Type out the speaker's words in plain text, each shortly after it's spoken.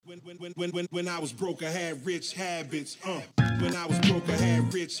When I was broke, I had rich habits. When I was broke, I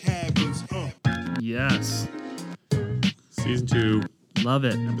had rich habits. Yes. Season 2, Love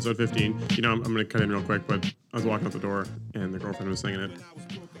it. episode 15. You know, I'm going to cut in real quick, but I was walking out the door and the girlfriend was singing it.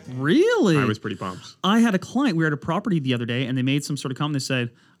 Really? I was pretty pumped. I had a client, we were at a property the other day, and they made some sort of comment. They said,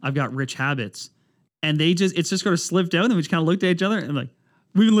 I've got rich habits. And it's just kind of slipped out, and we just kind of looked at each other and like,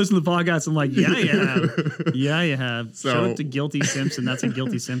 we've been listening to the podcast. I'm like, yeah, you have. Yeah, you have. So- Shout out to Guilty Simpson. That's a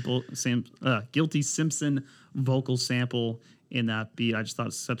Guilty Simpson vocal sample in that beat. I just thought it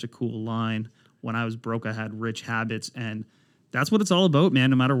was such a cool line. When I was broke, I had rich habits. And that's what it's all about,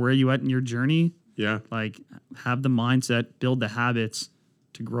 man. No matter where you at in your journey, Yeah. like have the mindset, build the habits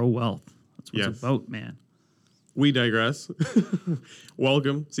to grow wealth. That's what Yes. it's about, man. We digress.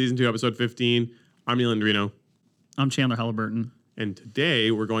 Welcome, season 2, episode 15. I'm Neil Andrino. I'm Chandler Halliburton. And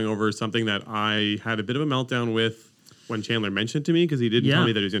today we're going over something that I had a bit of a meltdown with when Chandler mentioned it to me because he didn't tell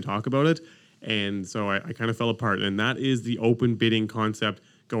me that he was going to talk about it. And so I kind of fell apart. And that is the open bidding concept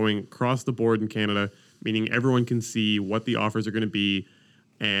going across the board in Canada, meaning everyone can see what the offers are going to be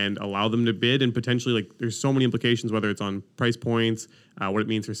and allow them to bid. And potentially, like, there's so many implications, whether it's on price points, what it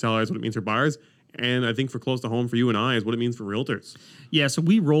means for sellers, what it means for buyers. And I think for close to home for you and I is what it means for realtors. Yeah, so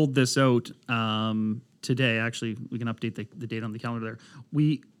we rolled this out today. Actually, we can update the date on the calendar there.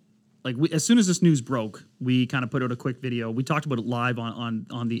 We as soon as this news broke, we kind of put out a quick video. We talked about it live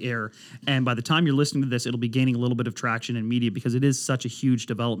on the air, and by the time you're listening to this, it'll be gaining a little bit of traction in media because it is such a huge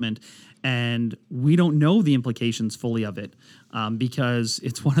development, and we don't know the implications fully of it because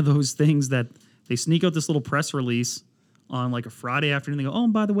it's one of those things that they sneak out this little press release on like a Friday afternoon. They go, oh,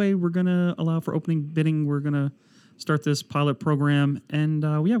 and by the way, we're gonna allow for opening bidding. We're gonna start this pilot program, and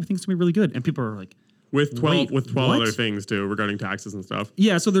we think it's gonna be really good. And people are like, With 12 Wait, other things too regarding taxes and stuff.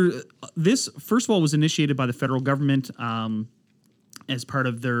 yeah, so this, first of all, was initiated by the federal government as part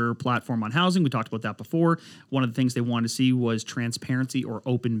of their platform on housing. We talked about that before. One of the things they wanted to see was transparency or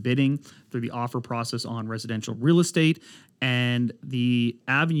open bidding through the offer process on residential real estate. And the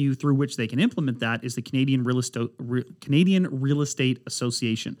avenue through which they can implement that is the Canadian Real Estate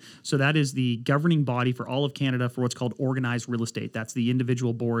Association. So that is the governing body for all of Canada for what's called organized real estate. That's the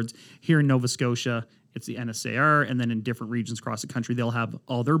individual boards. Here in Nova Scotia, it's the NSAR, and then in different regions across the country, they'll have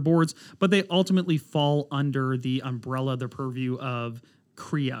all their boards, but they ultimately fall under the umbrella, the purview of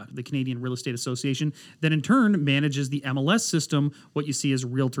CREA, the Canadian Real Estate Association, that in turn manages the MLS system, what you see as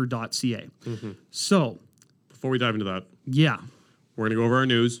Realtor.ca. Mm-hmm. So, Before we dive into that, yeah. we're going to go over our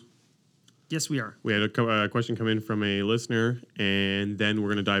news. Yes, we are. We had a question come in from a listener, and then we're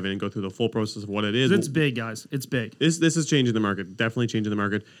going to dive in and go through the full process of what it is. It's big, guys. It's big. This is changing the market, definitely changing the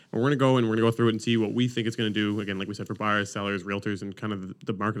market. And we're going to go through it and see what we think it's going to do. Again, like we said, for buyers, sellers, realtors, and kind of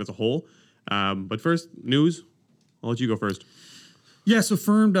the market as a whole. But first, news. I'll let you go first. Yeah, so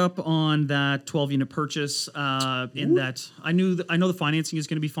firmed up on that 12-unit purchase. In that, I know the financing is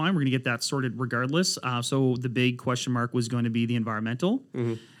going to be fine. We're going to get that sorted regardless. So the big question mark was going to be the environmental.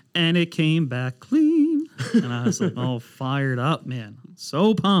 Mm-hmm. And it came back clean. And I was like, oh, fired up, man.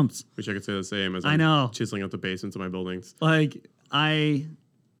 So pumped. Wish I could say the same as I know. chiseling out the basements of my buildings. Like, a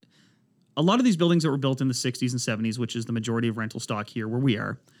lot of these buildings that were built in the 60s and 70s, which is the majority of rental stock here where we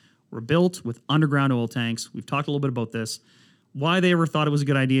are, were built with underground oil tanks. We've talked a little bit about this. Why they ever thought it was a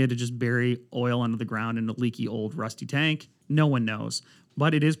good idea to just bury oil under the ground in a leaky old rusty tank, no one knows.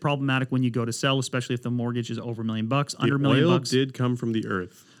 But it is problematic when you go to sell, especially if the mortgage is over $1 million, under $1 million. Oil did come from the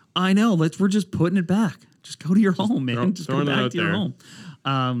earth. I know. We're just putting it back. Just go to your home, man. Just go back to your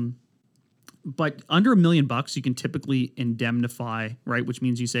home. But under $1 million, you can typically indemnify, right? Which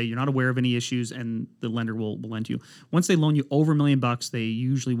means you say you're not aware of any issues, and the lender will lend to you. Once they loan you over $1 million, they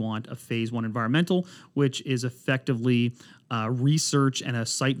usually want a phase 1 environmental, which is effectively research and a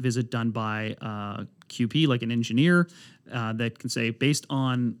site visit done by QP, like an engineer, that can say, based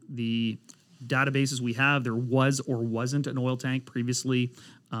on the databases we have, there was or wasn't an oil tank previously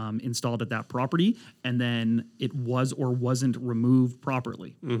installed at that property, and then it was or wasn't removed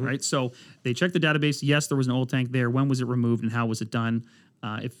properly, right? So they check the database. Yes, there was an oil tank there. When was it removed and how was it done?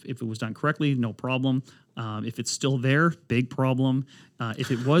 If it was done correctly, no problem. If it's still there, big problem.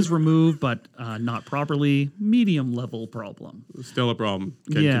 If it was removed but not properly, medium level problem. Still a problem.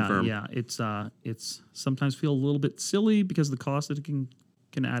 Can confirm. Yeah. It's sometimes feel a little bit silly because of the cost that it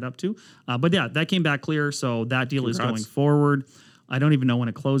can add up to. But yeah, that came back clear. So that deal is going forward. I don't even know when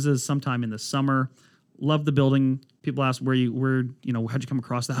it closes. Sometime in the summer. Love the building. People ask how'd you come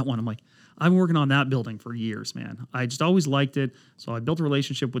across that one? I'm like, I've been working on that building for years, man. I just always liked it. So I built a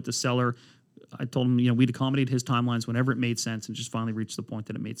relationship with the seller. I told him, we'd accommodate his timelines whenever it made sense, and just finally reached the point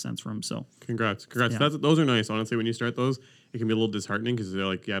that it made sense for him. So congrats. Yeah. Those are nice. Honestly, when you start those, it can be a little disheartening because they're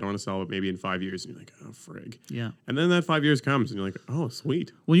like, yeah, I don't want to sell it maybe in 5 years. And you're like, oh, frig. Yeah. And then that 5 years comes and you're like, oh,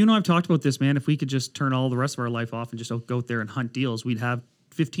 sweet. Well, I've talked about this, man. If we could just turn all the rest of our life off and just go out there and hunt deals, we'd have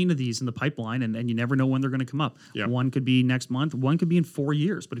 15 of these in the pipeline, and you never know when they're going to come up. Yep. One could be next month, one could be in 4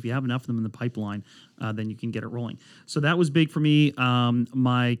 years, but if you have enough of them in the pipeline, then you can get it rolling. So that was big for me.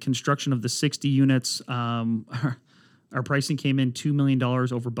 My construction of the 60 units, our pricing came in $2 million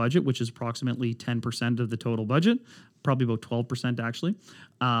over budget, which is approximately 10% of the total budget, probably about 12% actually.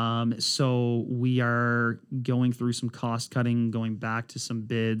 So we are going through some cost cutting, going back to some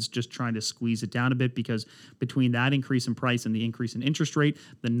bids, just trying to squeeze it down a bit, because between that increase in price and the increase in interest rate,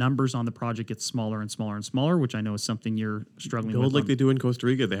 the numbers on the project get smaller and smaller and smaller, which I know is something you're struggling with. Build like they do in Costa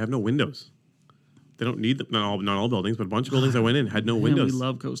Rica. They have no windows. They don't need them. Not all buildings, but a bunch of buildings I went in had no windows. We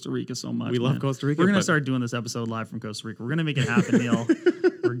love Costa Rica so much. We love Costa Rica. We're going to start doing this episode live from Costa Rica. We're going to make it happen, Neil.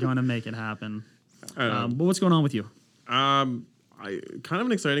 We're going to make it happen. But what's going on with you? Kind of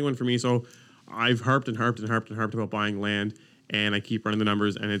an exciting one for me. So I've harped about buying land, and I keep running the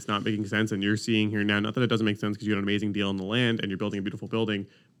numbers, and it's not making sense. And you're seeing here now, not that it doesn't make sense because you got an amazing deal on the land and you're building a beautiful building,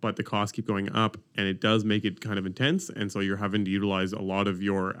 but the costs keep going up, and it does make it kind of intense. And so you're having to utilize a lot of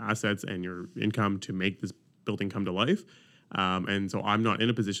your assets and your income to make this building come to life. And so I'm not in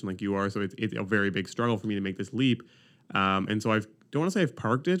a position like you are. So it's a very big struggle for me to make this leap. And so don't want to say I've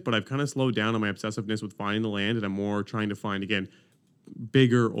parked it, but I've kind of slowed down on my obsessiveness with finding the land, and I'm more trying to find, again,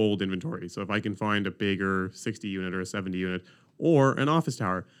 bigger old inventory. So if I can find a bigger 60 unit or a 70 unit or an office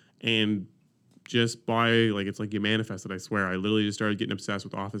tower, and just buy, like, it's like you manifest it, I swear. I literally just started getting obsessed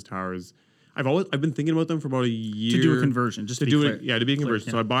with office towers. I've been thinking about them for about a year. To do a conversion, just to be clear. To be a conversion.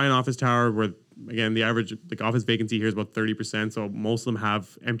 Yeah. So I buy an office tower where, again, the average office vacancy here is about 30%. So most of them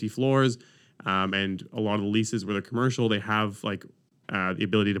have empty floors, and a lot of the leases where they're commercial, they have the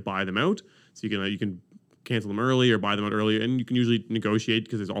ability to buy them out. So you can cancel them early or buy them out earlier, and you can usually negotiate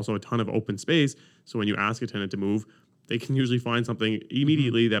because there's also a ton of open space. So when you ask a tenant to move, they can usually find something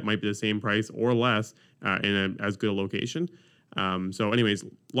immediately that might be the same price or less in as good a location. So anyways,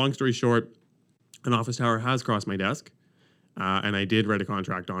 long story short, an office tower has crossed my desk, and I did write a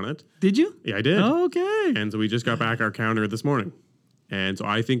contract on it. Did you? Yeah, I did. Oh, okay. And so we just got back our counter this morning. And so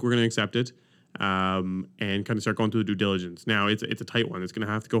I think we're going to accept it and kind of start going through the due diligence. Now, it's a tight one. It's going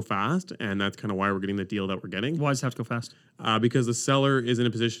to have to go fast, and that's kind of why we're getting the deal that we're getting. Why does it have to go fast? Because the seller is in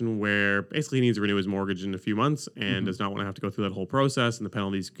a position where basically he needs to renew his mortgage in a few months and does not want to have to go through that whole process, and the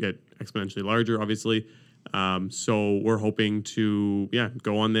penalties get exponentially larger, obviously. So we're hoping to,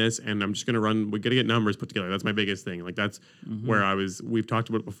 go on this, and I'm just going to we got to get numbers put together. That's my biggest thing. Like, that's where we've talked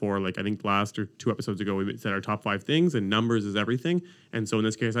about it before. Like, I think last or 2 episodes ago, we said our top 5 things, and numbers is everything. And so in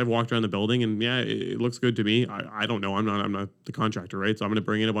this case, I've walked around the building, and it looks good to me. I don't know. I'm not the contractor, right? So I'm going to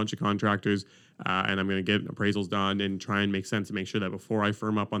bring in a bunch of contractors, and I'm going to get appraisals done and try and make sense and make sure that before I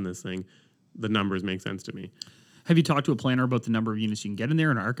firm up on this thing, the numbers make sense to me. Have you talked to a planner about the number of units you can get in there,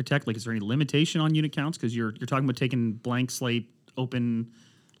 an architect? Like, is there any limitation on unit counts? Because you're talking about taking blank slate, open,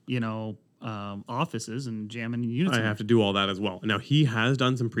 offices and jamming units. I have to do all that as well. Now, he has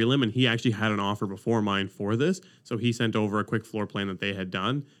done some prelim, and he actually had an offer before mine for this. So he sent over a quick floor plan that they had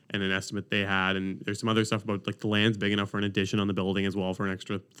done and an estimate they had. And there's some other stuff about, like, the land's big enough for an addition on the building as well for an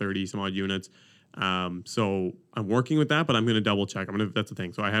extra 30 some odd units. So I'm working with that, but I'm going to double check. That's the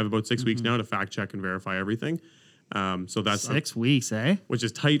thing. So I have about 6 weeks now to fact check and verify everything. So that's 6 weeks, eh? Which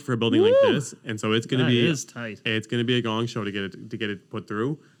is tight for a building like this, and so it's going to be tight. It's going to be a gong show to get it put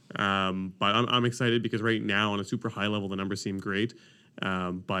through. But I'm excited because right now on a super high level the numbers seem great.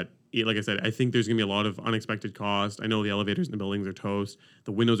 But like I said, I think there's going to be a lot of unexpected cost. I know the elevators in the buildings are toast,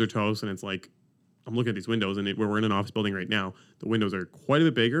 the windows are toast, and it's like I'm looking at these windows, and we're in an office building right now. The windows are quite a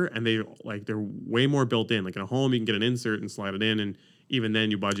bit bigger, and they're way more built in. Like in a home, you can get an insert and slide it in, and even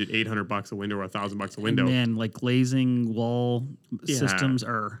then you budget $800 a window or $1,000 a window. Man, like glazing wall systems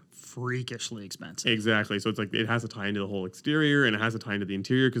are freakishly expensive. Exactly. So it's like it has to tie into the whole exterior, and it has to tie into the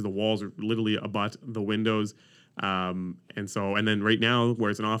interior because the walls are literally abut the windows. And then right now, where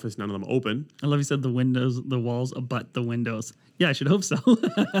it's an office, none of them open. I love you said the walls abut the windows. Yeah, I should hope so.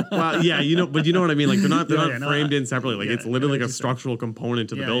 Well, yeah, but you know what I mean? Like they're not framed in separately. Like it's literally like a structural component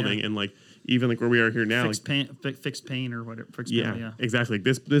to the building. And like even like where we are here now, fixed pane or whatever. Yeah, exactly. Like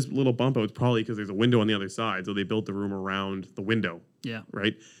this little bump out is probably because there's a window on the other side, so they built the room around the window. Yeah.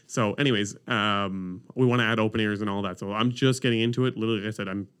 Right. So, anyways, we want to add open airs and all that. So I'm just getting into it. Literally, like I said,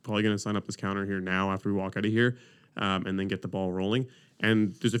 I'm probably going to sign up this counter here now after we walk out of here, and then get the ball rolling.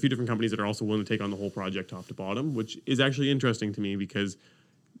 And there's a few different companies that are also willing to take on the whole project top to bottom, which is actually interesting to me because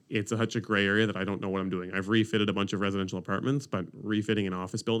it's such a gray area that I don't know what I'm doing. I've refitted a bunch of residential apartments, but refitting an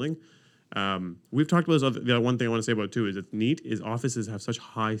office building. We've talked about this. The one thing I want to say about it too is it's neat is offices have such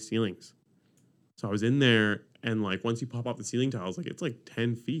high ceilings. So I was in there and like once you pop off the ceiling tiles, like it's like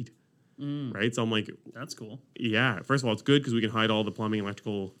 10 feet, right? So I'm like, that's cool. Yeah. First of all, it's good because we can hide all the plumbing,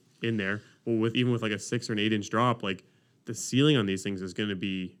 electrical in there. But even with like a 6 or an 8 inch drop, like the ceiling on these things is going to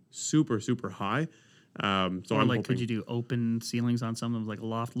be super, super high. So I'm hoping, could you do open ceilings on some of them, like a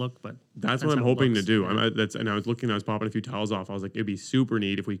loft look? But that's what I'm hoping to do. Yeah. And I was popping a few tiles off. I was like, it'd be super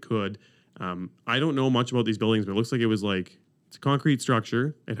neat if we could. I don't know much about these buildings, but it looks like it's a concrete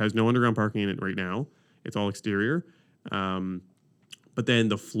structure. It has no underground parking in it right now. It's all exterior. But then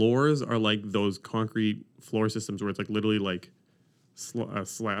the floors are like those concrete floor systems where it's like literally like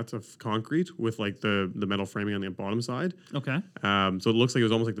slats of concrete with like the metal framing on the bottom side. Okay. So it looks like it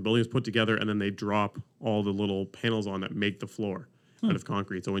was almost like the building was put together and then they drop all the little panels on that make the floor out of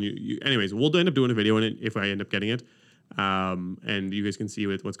concrete. So when anyways, we'll end up doing a video on it if I end up getting it. And you guys can see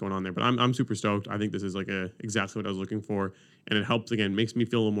what's going on there. But I'm super stoked. I think this is like exactly what I was looking for. And it helps, again, makes me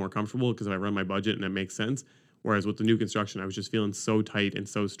feel a little more comfortable because I run my budget and it makes sense. Whereas with the new construction, I was just feeling so tight and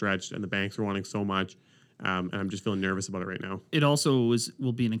so stretched and the banks were wanting so much. And I'm just feeling nervous about it right now. It also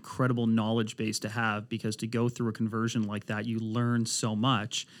will be an incredible knowledge base to have because to go through a conversion like that, you learn so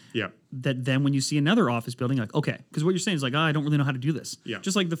much. Yeah. That then when you see another office building, like, okay, because what you're saying is like, I don't really know how to do this. Yeah.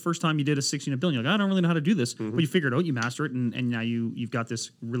 Just like the first time you did a 6-unit building, you're like, I don't really know how to do this. But you figure it out, you master it, and now you've got this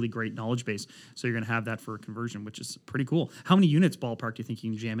really great knowledge base. So you're going to have that for a conversion, which is pretty cool. How many units ballpark do you think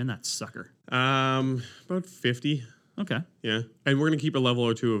you can jam in that sucker? About 50. Okay. Yeah. And we're going to keep a level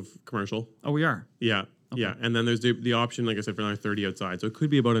or two of commercial. Oh, we are? Yeah. Okay. Yeah, and then there's the option, like I said, for another 30 outside. So it could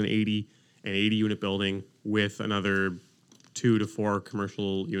be about an 80 unit building with another 2 to 4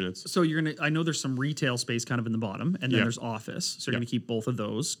 commercial units. So I know there's some retail space kind of in the bottom, and then there's office. So you're going to keep both of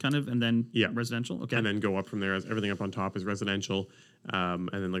those kind of, and then residential. Okay, and then go up from there as everything up on top is residential, and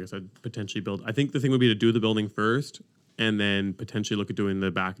then like I said, potentially build. I think the thing would be to do the building first, and then potentially look at doing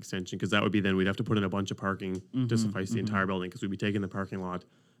the back extension because that would be then we'd have to put in a bunch of parking to suffice the entire building because we'd be taking the parking lot.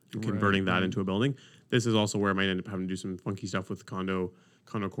 Converting that into a building. This is also where I might end up having to do some funky stuff with condo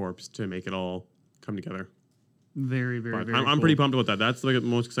corps to make it all come together. Very, very, very. I'm pretty pumped about that. That's the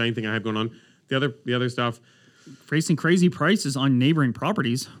most exciting thing I have going on. The other stuff. Facing crazy prices on neighboring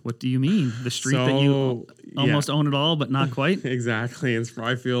properties. What do you mean? The street that you almost own it all, but not quite. Exactly. In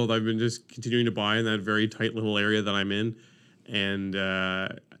Spryfield, I've been just continuing to buy in that very tight little area that I'm in, and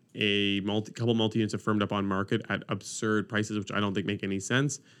couple multi units have firmed up on market at absurd prices, which I don't think make any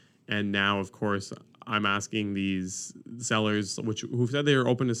sense. And now, of course, I'm asking these sellers, who said they were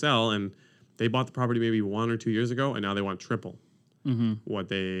open to sell, and they bought the property maybe 1 or 2 years ago, and now they want triple what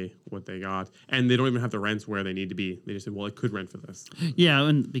they got, and they don't even have the rents where they need to be. They just said, "Well, I could rent for this." Yeah,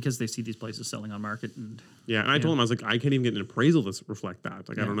 and because they see these places selling on market, and I told them, I was like, I can't even get an appraisal to reflect that.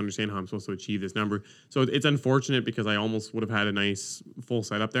 Like, I don't understand how I'm supposed to achieve this number. So it's unfortunate because I almost would have had a nice full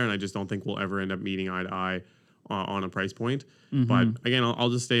setup there, and I just don't think we'll ever end up meeting eye to eye on a price point. But again, I'll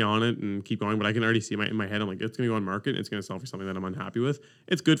just stay on it and keep going. But I can already see in my head, I'm like, it's going to go on market. It's going to sell for something that I'm unhappy with.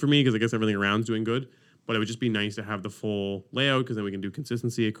 It's good for me because I guess everything around is doing good. But it would just be nice to have the full layout because then we can do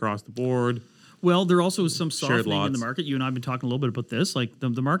consistency across the board. Well, there also is some softening in the market. You and I have been talking a little bit about this. Like the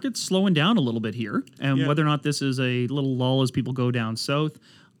market's slowing down a little bit here. And whether or not this is a little lull as people go down south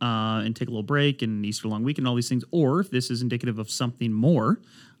and take a little break and Easter long weekend and all these things, or if this is indicative of something more,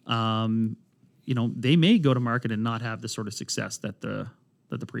 they may go to market and not have the sort of success that the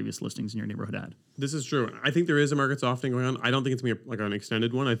previous listings in your neighborhood had. This is true. I think there is a market softening going on. I don't think it's going to be like an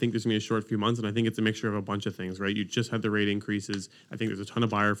extended one. I think there's going to be a short few months, and I think it's a mixture of a bunch of things, right? You just had the rate increases. I think there's a ton of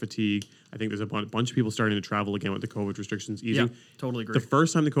buyer fatigue. I think there's a bunch of people starting to travel again with the COVID restrictions easing. Yeah, totally agree. The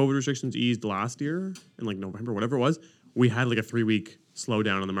first time the COVID restrictions eased last year, in like November, whatever it was, we had like a 3-week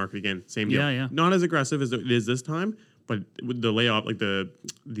slowdown on the market again. Same deal. Yeah. Not as aggressive as it is this time, but the layoff, like the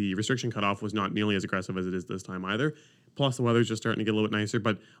restriction cutoff was not nearly as aggressive as it is this time either. Plus, the weather's just starting to get a little bit nicer.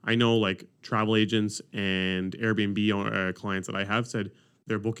 But I know like travel agents and Airbnb clients that I have said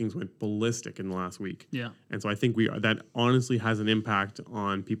their bookings went ballistic in the last week. Yeah. And so I think that honestly has an impact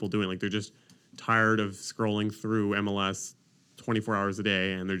on people doing, like, they're just tired of scrolling through MLS 24 hours a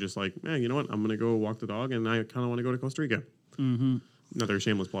day. And they're just like, you know what? I'm going to go walk the dog and I kind of want to go to Costa Rica. Another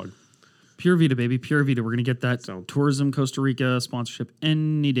shameless plug. Pure Vita, baby. Pure Vita. We're going to get that Tourism Costa Rica sponsorship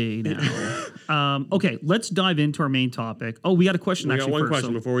any day now. Okay, let's dive into our main topic. Oh, we got a question We got one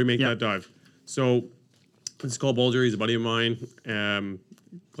question before we make that dive. So this is Cole Bolger. He's a buddy of mine.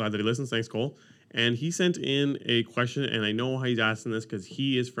 Glad that he listens. Thanks, Cole. And he sent in a question, and I know how he's asking this because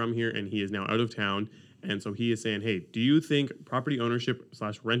he is from here and he is now out of town. And so he is saying, hey, do you think property ownership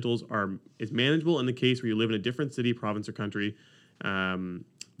 / rentals is manageable in the case where you live in a different city, province, or country than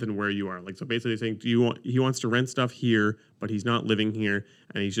where you are? Like, so basically saying, he wants to rent stuff here, but he's not living here,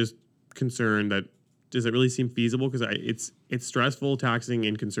 and he's just concerned that, does it really seem feasible? Because it's stressful, taxing,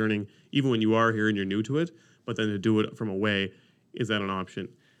 and concerning, even when you are here and you're new to it, but then to do it from away, is that an option?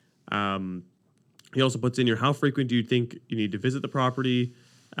 He also puts in here, how frequent do you think you need to visit the property?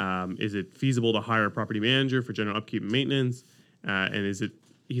 Is it feasible to hire a property manager for general upkeep and maintenance? And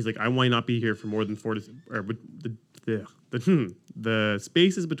he's like, I might not be here for more than the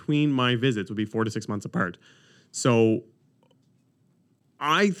spaces between my visits would be 4 to 6 months apart. So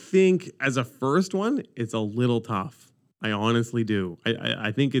I think as a first one, it's a little tough. I honestly do.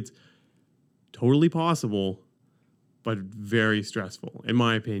 I think it's totally possible, but very stressful, in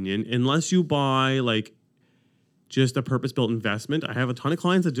my opinion, unless you buy like just a purpose-built investment. I have a ton of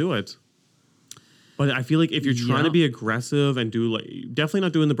clients that do it. But I feel like if you're trying to be aggressive and do definitely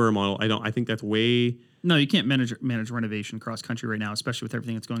not doing the BRRRR model. I think that's way. No, you can't manage renovation cross country right now, especially with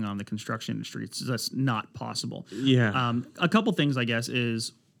everything that's going on in the construction industry. That's not possible. Yeah. A couple things, I guess,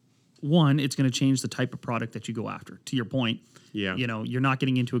 is one, it's going to change the type of product that you go after. To your point, yeah, you're not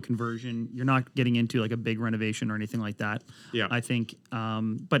getting into a conversion, you're not getting into like a big renovation or anything like that. Yeah, I think.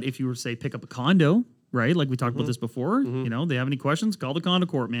 But if you were to say pick up a condo. Right, like we talked about this before. They have any questions? Call the condo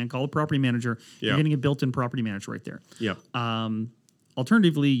court, man. Call the property manager. You're getting a built-in property manager right there. Yeah.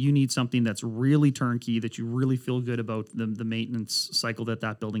 Alternatively, you need something that's really turnkey, that you really feel good about the maintenance cycle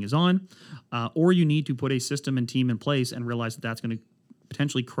that building is on, or you need to put a system and team in place and realize that that's going to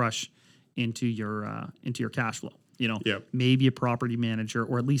potentially crush into your cash flow. Maybe a property manager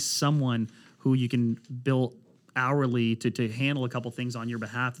or at least someone who you can bill hourly to handle a couple things on your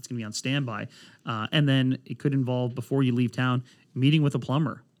behalf that's going to be on standby. And then it could involve, before you leave town, meeting with a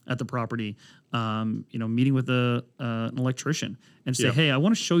plumber at the property, meeting with an electrician and say, hey, I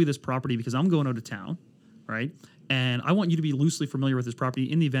want to show you this property because I'm going out of town, right? And I want you to be loosely familiar with this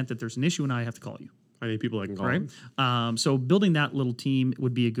property in the event that there's an issue and I have to call you. I need people I can call. Right. So building that little team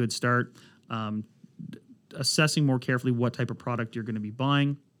would be a good start. Assessing more carefully what type of product you're going to be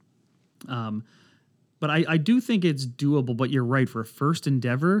buying. But I do think it's doable, but you're right. For a first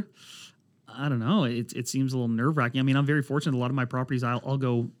endeavor, I don't know. It seems a little nerve-wracking. I mean, I'm very fortunate. A lot of my properties, I'll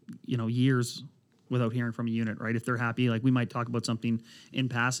go, years without hearing from a unit, right? If they're happy, like we might talk about something in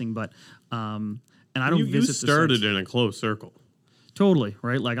passing, but and I don't visit. You started in a close circle. Totally,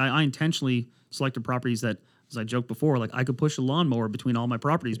 right? Like I intentionally selected properties that, as I joked before, like I could push a lawnmower between all my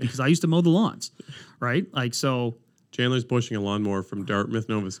properties because I used to mow the lawns, right? Like so. Chandler's pushing a lawnmower from Dartmouth,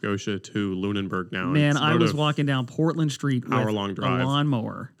 Nova Scotia to Lunenburg now. Man, I was walking down Portland Street with hour-long drive. A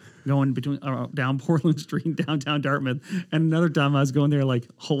lawnmower going between down Portland Street and downtown Dartmouth. And another time I was going there like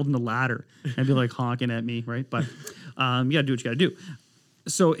holding a ladder and be like honking at me, right? But you got to do what you got to do.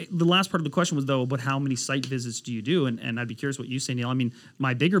 So the last part of the question was, though, about how many site visits do you do? And I'd be curious what you say, Neil. I mean,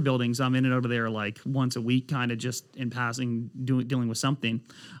 my bigger buildings, I'm in and out of there like once a week, kind of just in passing, dealing with something.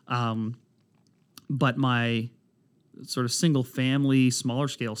 But my sort of single family, smaller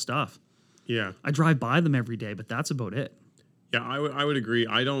scale stuff. Yeah. I drive by them every day, but that's about it. Yeah, I would agree.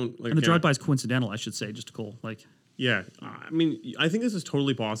 I don't like. And the drive by is coincidental, I should say, just cool. Like. Yeah, I mean, I think this is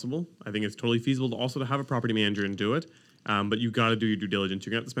totally possible. I think it's totally feasible to also to have a property manager and do it. But you've got to do your due diligence.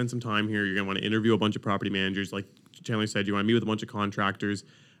 You're going to have to spend some time here. You're going to want to interview a bunch of property managers. Like Chandler said, you want to meet with a bunch of contractors.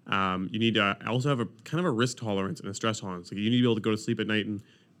 You need to also have a kind of a risk tolerance and a stress tolerance. Like you need to be able to go to sleep at night, and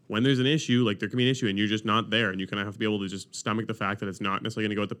when there's an issue, like there can be an issue and you're just not there, and you kind of have to be able to just stomach the fact that it's not necessarily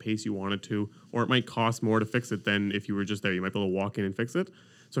going to go at the pace you want it to, or it might cost more to fix it than if you were just there. You might be able to walk in and fix it.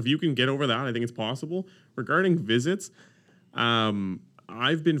 So if you can get over that, I think it's possible. Regarding visits,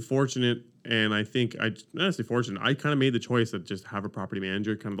 I've been fortunate, and I think not necessarily fortunate. I kind of made the choice to just have a property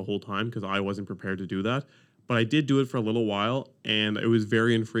manager kind of the whole time because I wasn't prepared to do that. But I did do it for a little while, and it was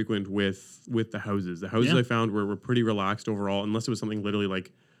very infrequent with the houses. The houses I found were pretty relaxed overall, unless it was something literally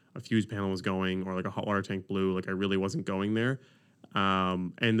like a fuse panel was going or like a hot water tank blew. Like I really wasn't going there.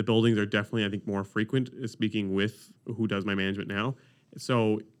 And the buildings are definitely, I think, more frequent, speaking with who does my management now.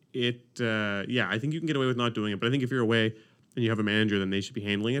 So I think you can get away with not doing it. But I think if you're away and you have a manager, then they should be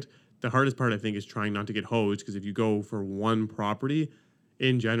handling it. The hardest part, I think, is trying not to get hosed, because if you go for one property,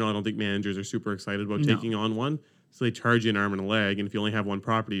 in general, I don't think managers are super excited about taking on one. So they charge you an arm and a leg, and if you only have one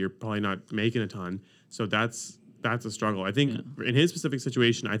property, you're probably not making a ton. So that's a struggle. I think in his specific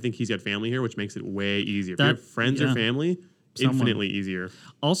situation, I think he's got family here, which makes it way easier. If you have friends or family, infinitely easier.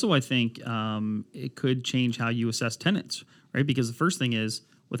 Also, I think it could change how you assess tenants, right? Because the first thing is,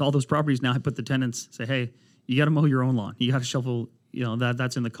 with all those properties now, I put the tenants, say, hey, you got to mow your own lawn. You got to shovel,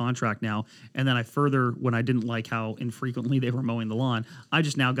 that's in the contract now. And then I further, when I didn't like how infrequently they were mowing the lawn, I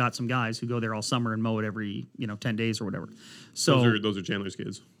just now got some guys who go there all summer and mow it every, 10 days or whatever. So those are Chandler's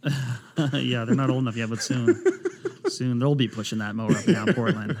kids. Yeah, they're not old enough yet, but soon they'll be pushing that mower up and down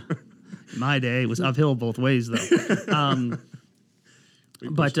Portland. In my day, it was uphill both ways, though.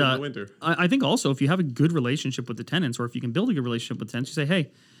 But I think also if you have a good relationship with the tenants, or if you can build a good relationship with tenants, you say,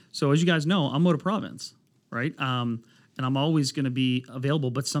 hey, so as you guys know, I'm Moda Province, right? And I'm always going to be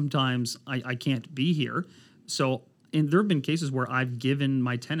available, but sometimes I can't be here. So there have been cases where I've given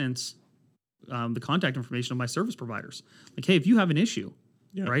my tenants the contact information of my service providers. Like, hey, if you have an issue,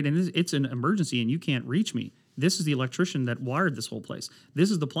 right, and it's an emergency and you can't reach me, this is the electrician that wired this whole place.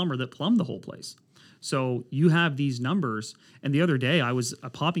 This is the plumber that plumbed the whole place. So you have these numbers. And the other day I was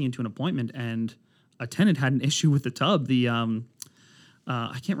popping into an appointment and a tenant had an issue with the tub. The I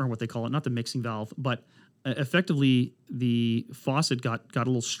can't remember what they call it, not the mixing valve, but effectively the faucet got a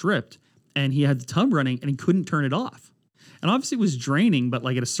little stripped and he had the tub running and he couldn't turn it off. And obviously it was draining, but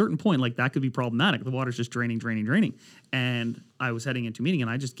like at a certain point, like that could be problematic. The water's just draining. And I was heading into a meeting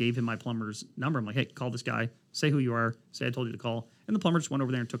and I just gave him my plumber's number. I'm like, hey, call this guy, say who you are, say I told you to call. And the plumber just went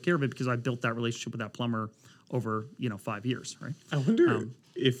over there and took care of it because I built that relationship with that plumber over, 5 years, right? I wonder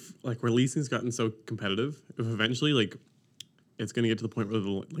if like where leasing's gotten so competitive, if eventually like it's going to get to the point where the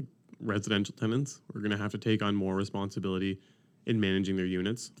like residential tenants are going to have to take on more responsibility in managing their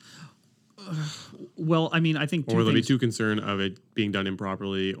units. Well, I mean, I think or they'll be too concerned of it being done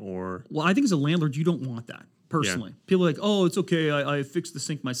improperly, or I think as a landlord, you don't want that personally. Yeah. People are like, oh, it's okay, I fixed the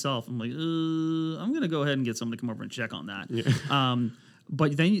sink myself. I'm like, I'm gonna go ahead and get someone to come over and check on that. Yeah.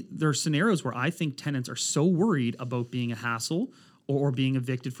 But then there are scenarios where I think tenants are so worried about being a hassle or being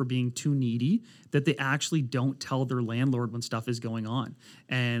evicted for being too needy that they actually don't tell their landlord when stuff is going on.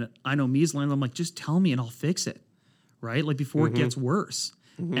 And I know me as a landlord, I'm like, just tell me and I'll fix it, right? Like before it gets worse.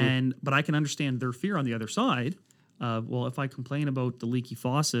 Mm-hmm. But I can understand their fear on the other side. Well, if I complain about the leaky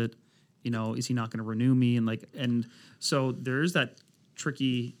faucet, is he not going to renew me? And so there's that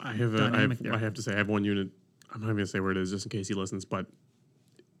tricky dynamic there. I have to say, I have one unit. I'm not even going to say where it is just in case he listens, but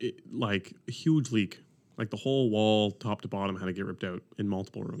like a huge leak. Like the whole wall, top to bottom, had to get ripped out in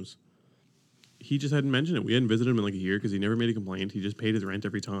multiple rooms. He just hadn't mentioned it. We hadn't visited him in like a year because he never made a complaint. He just paid his rent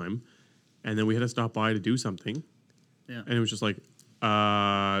every time. And then we had to stop by to do something. Yeah. And it was just like,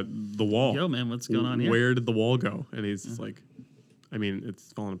 the wall. Yo, man, what's going on here? Where did the wall go? And he's just like, I mean,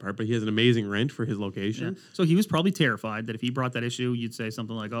 it's falling apart, but he has an amazing rent for his location. Yeah. So he was probably terrified that if he brought that issue, you'd say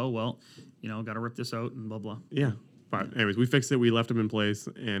something like, oh, well, got to rip this out and blah, blah. Yeah. But anyways, we fixed it. We left him in place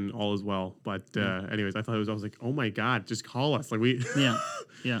and all is well. But anyways, I was like, oh my God, just call us. Like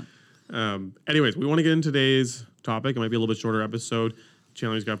Yeah. Anyways, we want to get into today's topic. It might be a little bit shorter episode.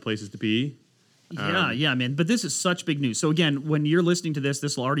 Chandler's got places to be. Yeah, man. But this is such big news. So again, when you're listening to this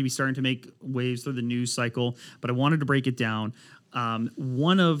will already be starting to make waves through the news cycle. But I wanted to break it down.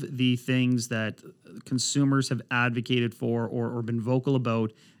 One of the things that consumers have advocated for or been vocal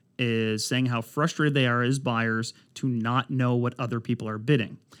about is saying how frustrated they are as buyers to not know what other people are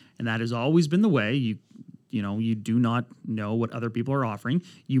bidding. And that has always been the way. You do not know what other people are offering.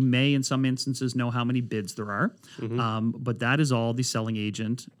 You may, in some instances, know how many bids there are. Mm-hmm. But that is all the selling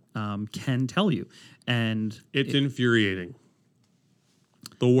agent can tell you. And it's infuriating.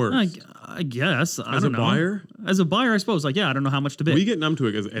 The worst. I guess. As a buyer? As a buyer, I suppose. I don't know how much to bid. We get numb to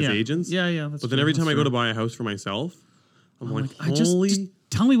it as agents. Yeah. But then every time I go to buy a house for myself, I'm like, just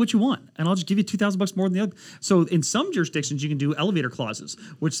tell me what you want, and I'll just give you $2,000 more than the other. So in some jurisdictions, you can do elevator clauses,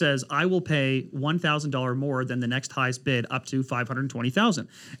 which says I will pay $1,000 more than the next highest bid, up to $520,000.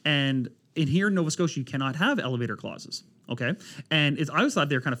 And in here in Nova Scotia, you cannot have elevator clauses. Okay, and I always thought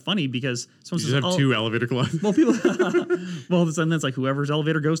they were kind of funny because someone says, have two elevator clauses. Well, people, and that's like whoever's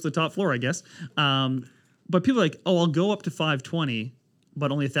elevator goes to the top floor, I guess. But people are like, oh, I'll go up to $520, but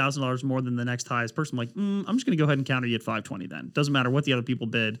only $1,000 more than the next highest person. I'm like, I'm just going to go ahead and counter you at $520 then. Doesn't matter what the other people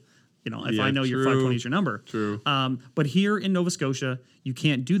bid. If I know your $520 is your number. True. But here in Nova Scotia, you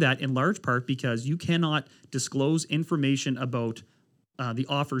can't do that in large part because you cannot disclose information about the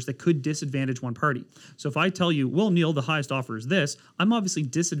offers that could disadvantage one party. So if I tell you, well, Neil, the highest offer is this, I'm obviously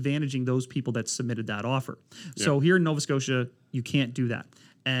disadvantaging those people that submitted that offer. Yeah. So here in Nova Scotia, you can't do that.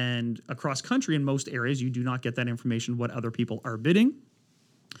 And across country, in most areas, you do not get that information, what other people are bidding.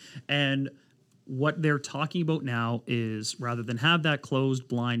 And what they're talking about now is rather than have that closed,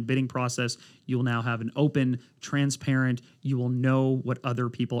 blind bidding process, you will now have an open, transparent, you will know what other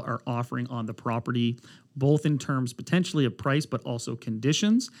people are offering on the property, both in terms potentially of price, but also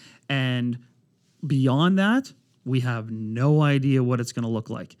conditions. And beyond that, We have no idea what it's going to look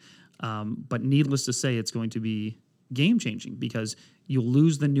like. But needless to say, it's going to be game changing because you'll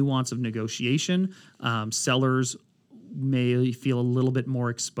lose the nuance of negotiation. Sellers may feel a little bit more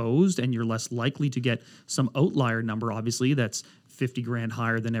exposed, and you're less likely to get some outlier number, obviously, that's 50 grand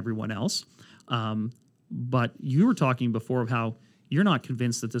higher than everyone else. But you were talking before of how you're not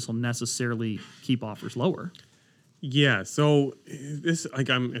convinced that this will necessarily keep offers lower. Yeah, so this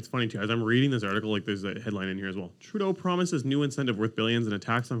it's funny too. As I'm reading this article, like there's a headline in here as well. Trudeau promises new incentive worth billions and a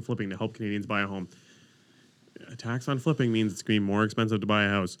tax on flipping to help Canadians buy a home. A tax on flipping means it's going to be more expensive to buy a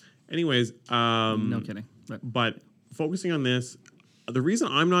house. Anyways, no kidding. But focusing on this, the reason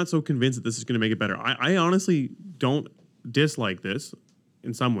I'm not so convinced that this is going to make it better, I honestly don't dislike this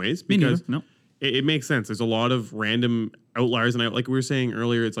in some ways because no. it makes sense. There's a lot of random outliers, and like we were saying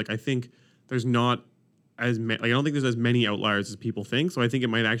earlier, it's like I think there's not as I don't think there's as many outliers as people think. So I think it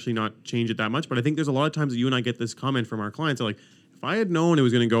might actually not change it that much. But I think there's a lot of times that you and I get this comment from our clients. They're like, if I had known it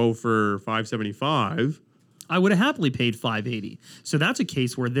was going to go for $575, I would have happily paid $580. So that's a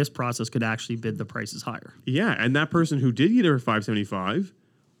case where this process could actually bid the prices higher. Yeah, and that person who did get it for $575,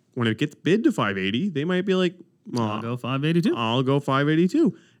 when it gets bid to $580, they might be like, I'll go $582. I'll go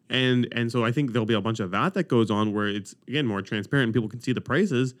 $582. And so I think there'll be a bunch of that goes on where it's, again, more transparent and people can see the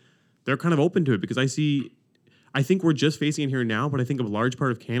prices. They're kind of open to it because I think we're just facing it here now, but I think a large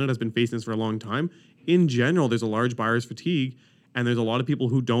part of Canada has been facing this for a long time. In general, there's a large buyer's fatigue, and there's a lot of people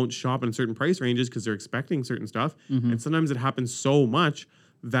who don't shop in certain price ranges because they're expecting certain stuff. Mm-hmm. And sometimes it happens so much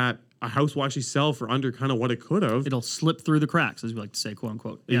that a house will actually sell for under kind of what it could have. It'll slip through the cracks, as we like to say, quote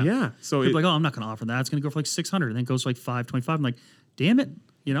unquote. Yeah. So people like, I'm not going to offer that. It's going to go for like 600, and then it goes for like 525. I'm like, damn it,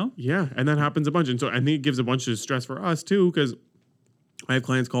 you know? Yeah, and that happens a bunch. And so I think it gives a bunch of stress for us too, because I have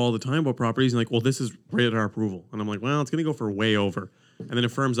clients call all the time about properties and like, well, this is right at our approval. And I'm like, well, it's going to go for way over. And then it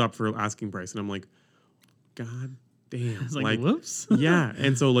firms up for asking price. And I'm like, God damn. It's like whoops. Yeah.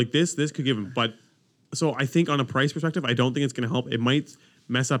 And so like this could give them, but so I think on a price perspective, I don't think it's going to help. It might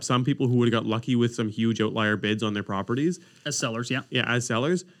mess up some people who would have got lucky with some huge outlier bids on their properties. As sellers, yeah. Yeah, as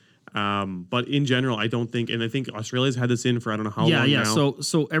sellers. But in general, I don't think, and I think Australia's had this in for I don't know how long now. Yeah.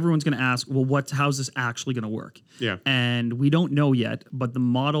 So everyone's going to ask, well, how's this actually going to work? Yeah. And we don't know yet, but the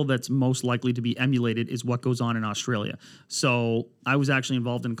model that's most likely to be emulated is what goes on in Australia. So I was actually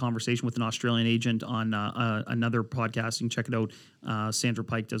involved in a conversation with an Australian agent on another podcast. You can check it out. Sandra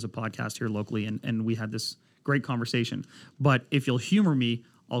Pike does a podcast here locally, and we had this great conversation. But if you'll humor me,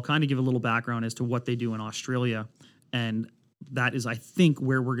 I'll kind of give a little background as to what they do in Australia, and that is, I think,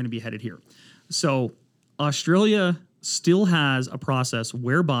 where we're going to be headed here. So Australia still has a process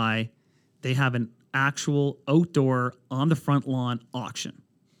whereby they have an actual outdoor on the front lawn auction.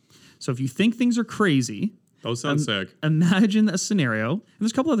 So if you think things are crazy, those sound sick. Imagine a scenario, and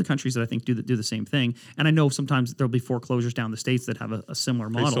there's a couple other countries that I think do the same thing. And I know sometimes there'll be foreclosures down the States that have a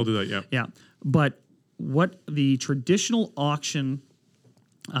similar model. They still do that, yeah. Yeah. But what the traditional auction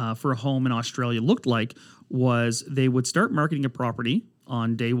for a home in Australia looked like was they would start marketing a property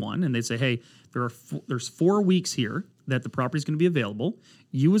on day one, and they'd say, hey, there's 4 weeks here that the property is going to be available.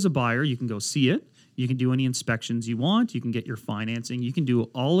 You as a buyer, you can go see it. You can do any inspections you want. You can get your financing. You can do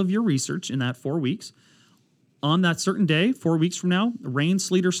all of your research in that 4 weeks. On that certain day, 4 weeks from now, rain,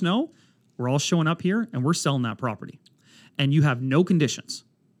 sleet, or snow, we're all showing up here, and we're selling that property. And you have no conditions,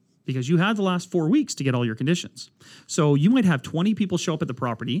 because you had the last 4 weeks to get all your conditions. So you might have 20 people show up at the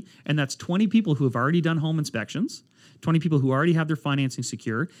property, and that's 20 people who have already done home inspections, 20 people who already have their financing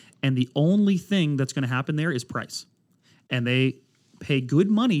secure, and the only thing that's going to happen there is price. And they pay good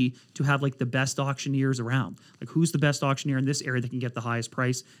money to have like the best auctioneers around. Like, who's the best auctioneer in this area that can get the highest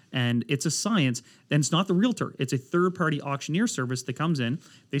price? And it's a science. Then it's not the realtor. It's a third-party auctioneer service that comes in.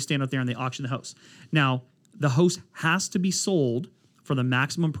 They stand out there and they auction the house. Now, the house has to be sold for the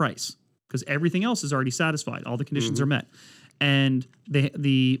maximum price because everything else is already satisfied. All the conditions are met. And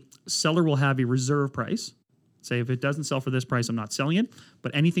the seller will have a reserve price. Say, if it doesn't sell for this price, I'm not selling it.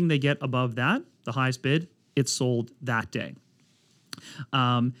 But anything they get above that, the highest bid, it's sold that day.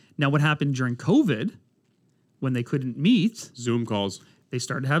 Now, what happened during COVID when they couldn't meet? Zoom calls. They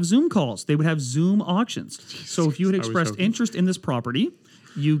started to have Zoom calls. They would have Zoom auctions. So if you had expressed interest in this property,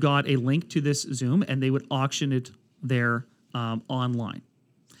 you got a link to this Zoom, and they would auction it there online.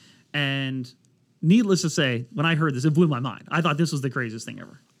 And needless to say, when I heard this, it blew my mind. I thought this was the craziest thing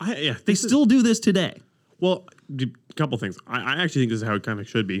ever. They still do this today. Well, a couple things. I actually think this is how it kind of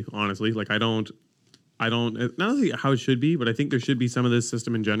should be, honestly. Like, I don't, not only how it should be, but I think there should be some of this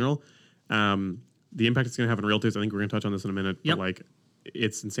system in general. The impact it's going to have on realtors, I think we're going to touch on this in a minute, but like,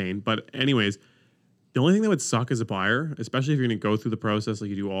 it's insane. But anyways, the only thing that would suck as a buyer, especially if you're going to go through the process, like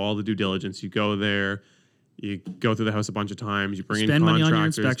you do all the due diligence, you go there, You go through the house a bunch of times. You bring in spend money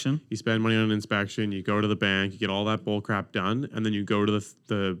contractors. on your inspection. You spend money on an inspection. You go to the bank. You get all that bull crap done, and then you go to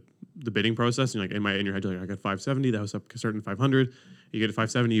the bidding process. And you're like, in your head, you're like, I got 570. The house up starting 500. You get a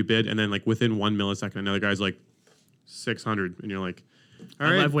 570. You bid, and then like within 1 millisecond, another guy's like 600, and you're like, all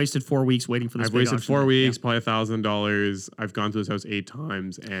right. I've wasted 4 weeks waiting for this. I've wasted 4 weeks, probably $1,000. I've gone to this house 8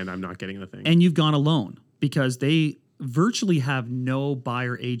 times, and I'm not getting the thing. And you've gone alone because they virtually have no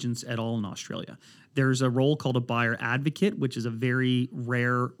buyer agents at all in Australia. There's a role called a buyer advocate, which is a very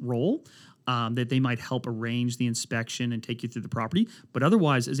rare role that they might help arrange the inspection and take you through the property. But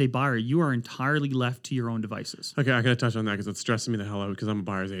otherwise, as a buyer, you are entirely left to your own devices. Okay, I got to touch on that because it's stressing me the hell out because I'm a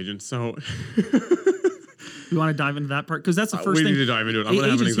buyer's agent. So you want to dive into that part? Because that's the first thing. We need to dive into it. I'm going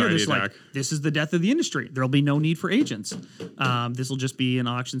to have an anxiety attack. Like, this is the death of the industry. There'll be no need for agents. This will just be an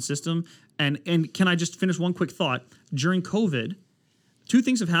auction system. And can I just finish one quick thought? During COVID, 2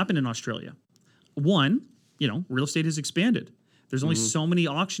 things have happened in Australia. One, real estate has expanded. There's only so many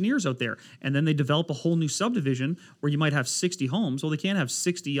auctioneers out there. And then they develop a whole new subdivision where you might have 60 homes. Well, they can't have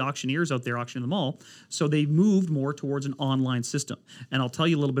 60 auctioneers out there auctioning them all. So they moved more towards an online system. And I'll tell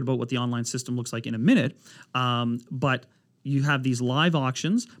you a little bit about what the online system looks like in a minute. But you have these live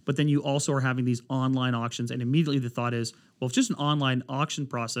auctions, but then you also are having these online auctions. And immediately the thought is, well, if it's just an online auction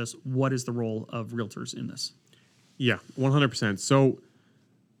process, what is the role of realtors in this? Yeah, 100%. So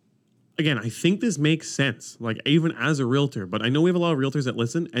again, I think this makes sense, like even as a realtor, but I know we have a lot of realtors that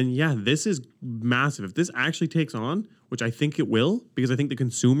listen, and yeah, this is massive. If this actually takes on, which I think it will, because I think the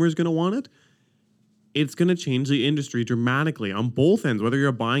consumer is going to want it, it's going to change the industry dramatically on both ends, whether you're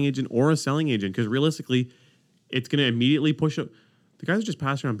a buying agent or a selling agent, because realistically, it's going to immediately push up. The guys are just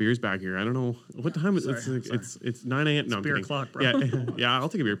passing around beers back here. I don't know what time is it. It's 9 a.m. No, I'm beer kidding. O'clock, bro. Yeah, I'll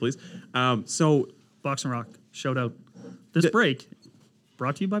take a beer, please. So Boxing Rock, shout out. This break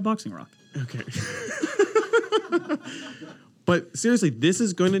brought to you by Boxing Rock. Okay. But seriously, this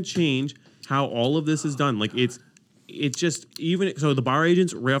is going to change how all of this is done. Like it's just even so the buyer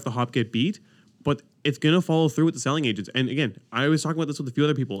agents right off the hop get beat, but it's going to follow through with the selling agents. And again, I was talking about this with a few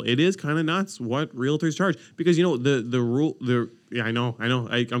other people. It is kind of nuts what realtors charge because the rule I know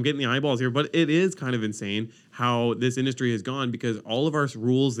I'm getting the eyeballs here, but it is kind of insane how this industry has gone because all of our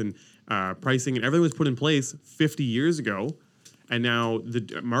rules and pricing and everything was put in place 50 years ago. And now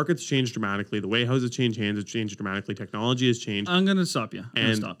the market's changed dramatically. The way houses change hands has changed dramatically. Technology has changed. I'm going to stop you.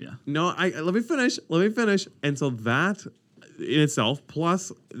 No, let me finish. And so that in itself,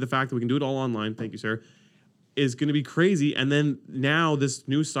 plus the fact that we can do it all online, thank you, sir, is going to be crazy. And then now this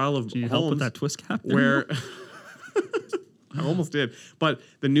new style of homes. Help with that twist cap? Where I almost did. But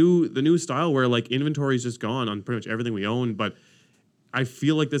the new style where like inventory is just gone on pretty much everything we own. But I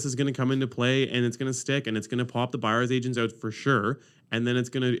feel like this is going to come into play and it's going to stick and it's going to pop the buyer's agents out for sure. And then it's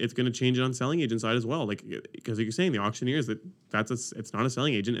going to change it on selling agent side as well. Like, because you're saying the auctioneers it's not a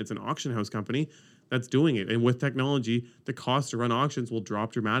selling agent. It's an auction house company that's doing it. And with technology, the cost to run auctions will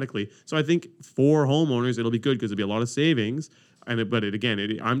drop dramatically. So I think for homeowners, it'll be good because there'll be a lot of savings. I'm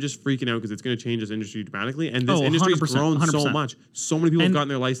just freaking out because it's going to change this industry dramatically. And this industry's grown 100%. So much. So many people have gotten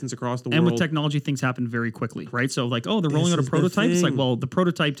their license across the world. And with technology, things happen very quickly, right? So like, they're rolling out a prototype. It's like, well, the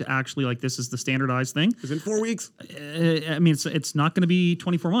prototype to actually like this is the standardized thing. It's in 4 weeks. I mean, it's not going to be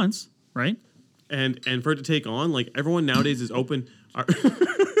 24 months, right? And for it to take on, like everyone nowadays is open.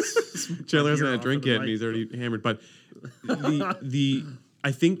 Chandler hasn't had a drink yet, and he's already hammered. But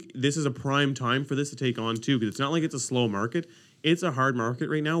I think this is a prime time for this to take on too, because it's not like it's a slow market. It's a hard market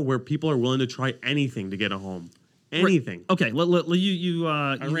right now where people are willing to try anything to get a home. Anything. Right. Okay,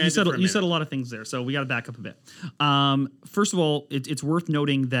 you said a lot of things there, so we got to back up a bit. First of all, it's worth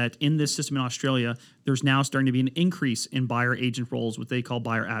noting that in this system in Australia, there's now starting to be an increase in buyer agent roles, what they call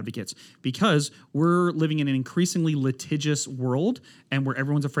buyer advocates, because we're living in an increasingly litigious world and where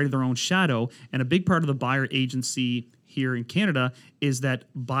everyone's afraid of their own shadow. And a big part of the buyer agency here in Canada is that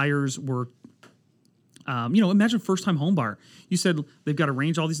buyers were imagine first-time home buyer. You said they've got to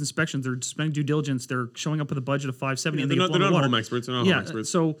arrange all these inspections. They're spending due diligence. They're showing up with a budget of $570. Yeah, and they're not home experts. They're not home experts.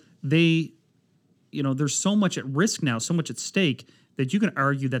 So they, there's so much at risk now, so much at stake that you can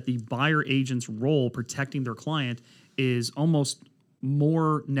argue that the buyer agent's role protecting their client is almost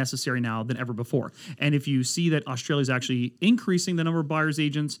more necessary now than ever before. And if you see that Australia is actually increasing the number of buyer's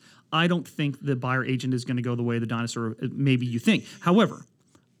agents, I don't think the buyer agent is going to go the way of the dinosaur maybe you think. However,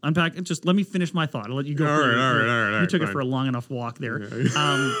 unpack. Just let me finish my thought. I'll let you go. All right. You took it for a long enough walk there.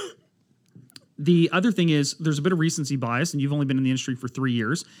 The other thing is there's a bit of recency bias, and you've only been in the industry for 3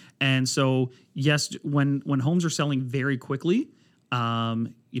 years. And so, yes, when homes are selling very quickly,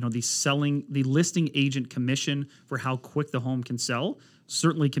 the listing agent commission for how quick the home can sell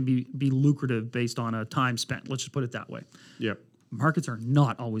certainly can be lucrative based on a time spent. Let's just put it that way. Yep. Markets are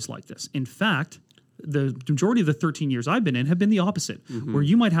not always like this. In fact, the majority of the 13 years I've been in have been the opposite, where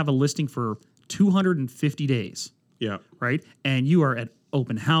you might have a listing for 250 days. Yeah. Right? And you are at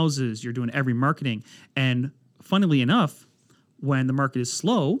open houses, you're doing every marketing. And funnily enough, when the market is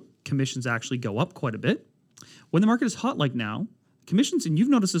slow, commissions actually go up quite a bit. When the market is hot like now, commissions, and you've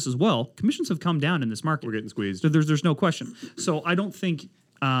noticed this as well, commissions have come down in this market. We're getting squeezed. So there's no question. So I don't think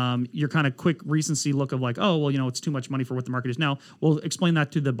your kind of quick recency look of like, oh, well, it's too much money for what the market is now. Well, explain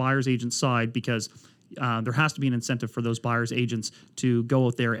that to the buyer's agent side, because there has to be an incentive for those buyer's agents to go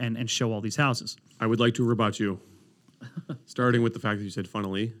out there and show all these houses. I would like to rebut you, starting with the fact that you said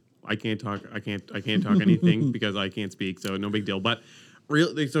funnily. I can't talk anything because I can't speak, so no big deal. But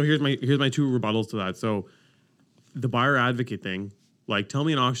so here's my two rebuttals to that. So the buyer advocate thing, like, tell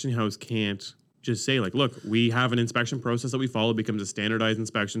me an auction house can't just say, like, look, we have an inspection process that we follow, becomes a standardized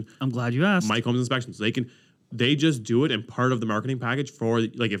inspection. I'm glad you asked. Mike Holmes inspection. So they just do it, and part of the marketing package for,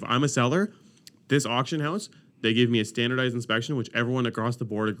 like, if I'm a seller, this auction house, they give me a standardized inspection, which everyone across the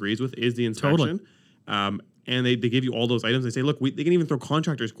board agrees with is the inspection. Totally. And they give you all those items. They say, look, they can even throw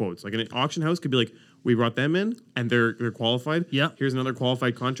contractors quotes. Like, an auction house could be like, we brought them in and they're qualified. Yeah. Here's another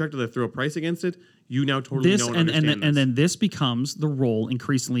qualified contractor that threw a price against it. You now totally know and understand this. And then this becomes the role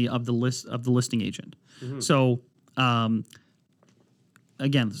increasingly of the listing agent. Mm-hmm. So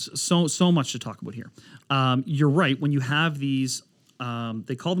again, so much to talk about here. You're right. When you have these,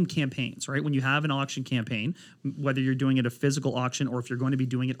 they call them campaigns, right? When you have an auction campaign, whether you're doing it a physical auction or if you're going to be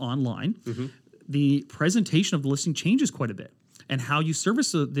doing it online, the presentation of the listing changes quite a bit, and how you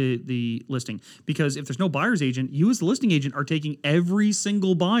service the listing. Because if there's no buyer's agent, you as the listing agent are taking every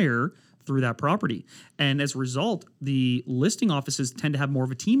single buyer through that property. And as a result, the listing offices tend to have more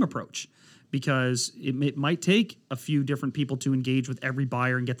of a team approach, because it might take a few different people to engage with every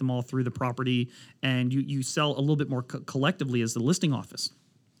buyer and get them all through the property. And you sell a little bit more collectively as the listing office.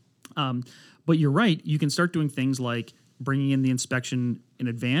 But you're right. You can start doing things like bringing in the inspection in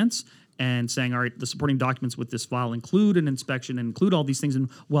advance and saying, all right, the supporting documents with this file include an inspection and include all these things. And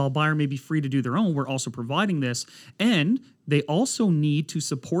while a buyer may be free to do their own, we're also providing this. And they also need to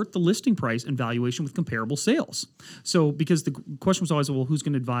support the listing price and valuation with comparable sales. So because the question was always, well, who's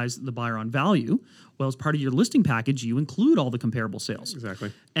going to advise the buyer on value? Well, as part of your listing package, you include all the comparable sales.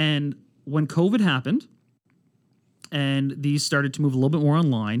 Exactly. And when COVID happened and these started to move a little bit more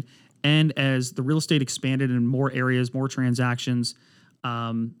online, and as the real estate expanded in more areas, more transactions,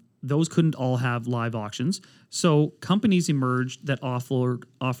 those couldn't all have live auctions. So companies emerged that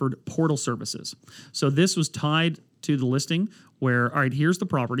offered portal services. So this was tied to the listing where, all right, here's the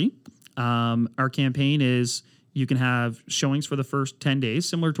property. Our campaign is you can have showings for the first 10 days,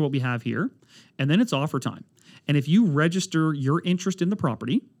 similar to what we have here. And then it's offer time. And if you register your interest in the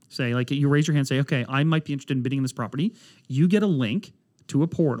property, say, like, you raise your hand, say, okay, I might be interested in bidding in this property, you get a link to a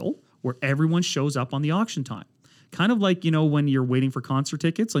portal where everyone shows up on the auction time. Kind of like, when you're waiting for concert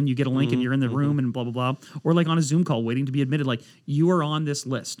tickets and you get a link and you're in the room and blah, blah, blah. Or like on a Zoom call waiting to be admitted, like, you are on this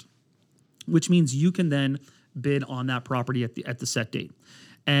list, which means you can then bid on that property at the set date.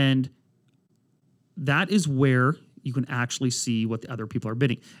 And that is where you can actually see what the other people are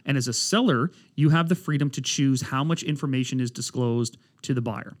bidding. And as a seller, you have the freedom to choose how much information is disclosed to the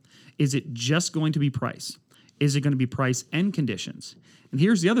buyer. Is it just going to be price? Is it going to be price and conditions? And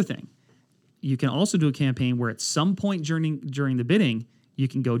here's the other thing. You can also do a campaign where at some point during the bidding, you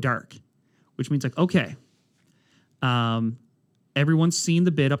can go dark, which means like, okay, everyone's seen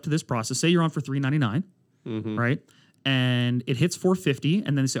the bid up to this process. Say you're on for $399, right? And it hits $450,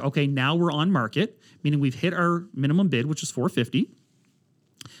 and then they say, okay, now we're on market, meaning we've hit our minimum bid, which is $450.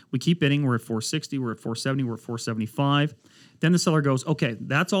 We keep bidding. We're at $460. We're at $470. We're at $475. Then the seller goes, okay,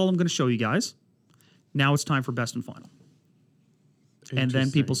 that's all I'm going to show you guys. Now it's time for best and final. And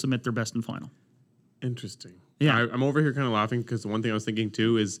then people submit their best and final. Interesting. Yeah. I'm over here kind of laughing because the one thing I was thinking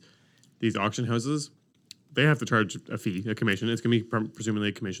too is these auction houses, they have to charge a fee, a commission. It's going to be presumably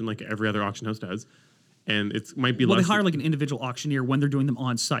a commission like every other auction house does. And it might be less. Well, they hire like an individual auctioneer when they're doing them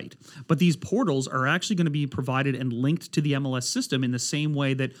on site. But these portals are actually going to be provided and linked to the MLS system in the same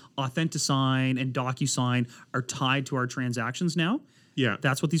way that Authentisign and DocuSign are tied to our transactions now. Yeah.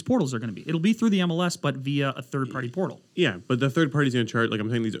 That's what these portals are going to be. It'll be through the MLS, but via a third-party portal. Yeah, but the third party is going to charge, like I'm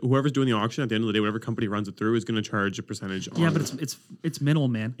saying, whoever's doing the auction at the end of the day, whatever company runs it through is going to charge a percentage. Yeah, but it's minimal,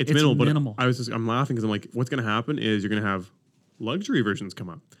 man. It's minimal. But I'm laughing because I'm like, what's going to happen is you're going to have luxury versions come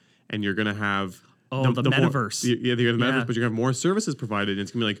up, and you're going to have the metaverse. The metaverse, but you're going to have more services provided, and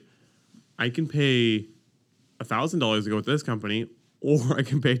it's going to be like, I can pay $1,000 to go with this company, or I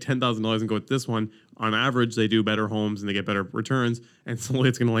can pay $10,000 and go with this one. On average, they do better homes and they get better returns, and slowly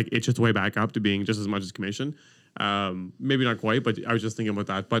it's going to like itch its way back up to being just as much as commission. Maybe not quite, but I was just thinking about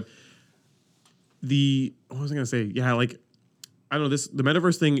that. But what was I going to say? Yeah, like I don't know, the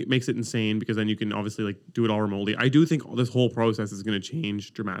metaverse thing makes it insane because then you can obviously like do it all remotely. I do think this whole process is going to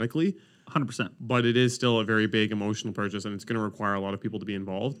change dramatically. 100%. But it is still a very big emotional purchase, and it's going to require a lot of people to be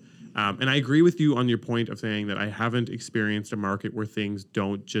involved. And I agree with you on your point of saying that I haven't experienced a market where things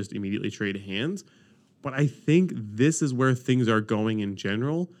don't just immediately trade hands. But I think this is where things are going in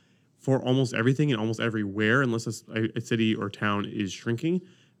general for almost everything and almost everywhere, unless a city or town is shrinking,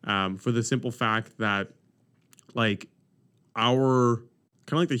 for the simple fact that like our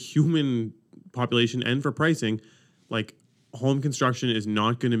kind of like the human population and for pricing, like home construction is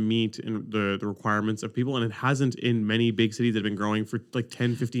not going to meet in the requirements of people, and it hasn't in many big cities that have been growing for like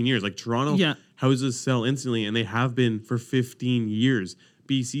 10, 15 years. Like Toronto, houses sell instantly, and they have been for 15 years.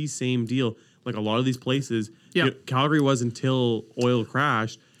 BC, same deal. Like a lot of these places, Calgary was until oil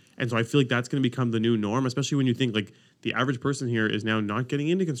crashed, and so I feel like that's going to become the new norm, especially when you think like the average person here is now not getting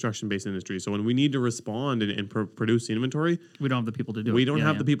into construction-based industry. So when we need to respond and produce the inventory, we don't have the people to do it. We don't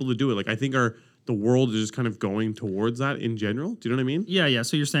have the people to do it. Like I think the world is just kind of going towards that in general. Do you know what I mean? Yeah, yeah.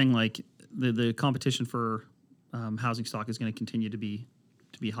 So you're saying like the competition for housing stock is going to continue to be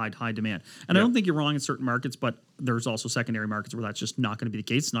high demand. And I don't think you're wrong in certain markets, but there's also secondary markets where that's just not going to be the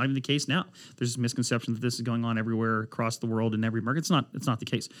case. It's not even the case now. There's this misconception that this is going on everywhere across the world in every market. It's not the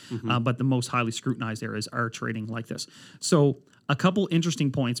case. Mm-hmm. But the most highly scrutinized areas are trading like this. So a couple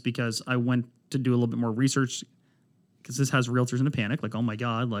interesting points, because I went to do a little bit more research, because this has realtors in a panic, like, oh my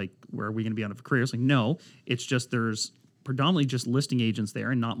God, like, where are we going to be out of a career? It's like, no, it's just there's predominantly just listing agents there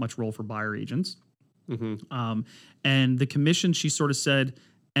and not much role for buyer agents. Mm-hmm. And the commission, she sort of said,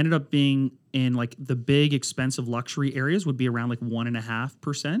 ended up being in like the big expensive luxury areas would be around like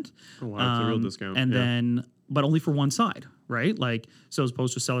 1.5%. Oh wow, that's a real discount. And then, but only for one side, right? Like, so as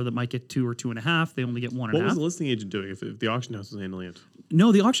opposed to a seller that might get 2 or 2.5, they only get 1.5. What was the listing agent doing if the auction house was handling it?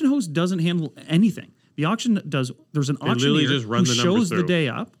 No, the auction house doesn't handle anything. The auction does. There's an auctioneer who shows the day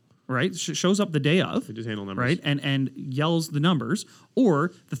up. Right, shows up the day of. They just handle numbers, right, and yells the numbers.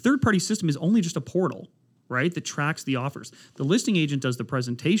 Or the third party system is only just a portal, right, that tracks the offers. The listing agent does the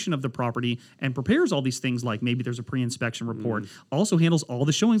presentation of the property and prepares all these things, like maybe there's a pre-inspection report. Also handles all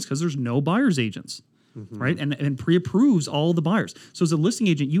the showings because there's no buyer's agents. Mm-hmm. Right, and pre-approves all the buyers. So as a listing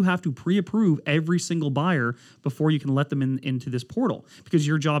agent, you have to pre-approve every single buyer before you can let them into this portal, because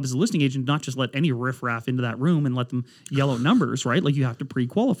your job as a listing agent not just let any riffraff into that room and let them yell out numbers, right? Like you have to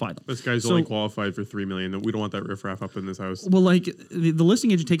pre-qualify them. This guy's only qualified for $3 million. We don't want that riffraff up in this house. Well, like the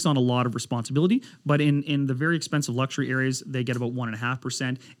listing agent takes on a lot of responsibility, but in the very expensive luxury areas, they get about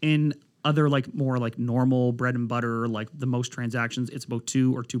 1.5%. In other like more like normal bread and butter, like the most transactions, it's about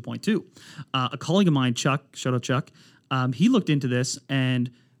 2 or 2.2. A colleague of mine, Chuck, shout out Chuck, he looked into this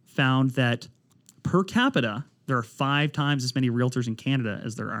and found that per capita, there are 5 times as many realtors in Canada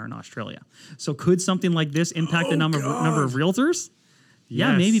as there are in Australia. So could something like this impact the number of realtors?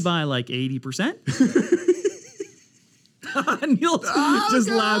 Yeah, maybe by like 80%. Neil just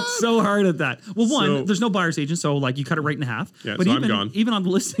laughed so hard at that. Well, there's no buyer's agent, so like you cut it right in half. Yeah, but so I'm gone. Even on the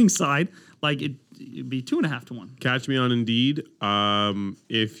listing side, like it'd be 2.5 to 1. Catch me on Indeed.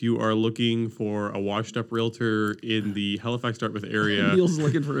 If you are looking for a washed up realtor in the Halifax Dartmouth area, Neil's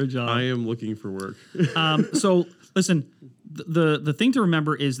looking for a job. I am looking for work. So listen, the thing to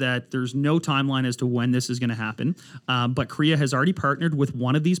remember is that there's no timeline as to when this is going to happen. But CREA has already partnered with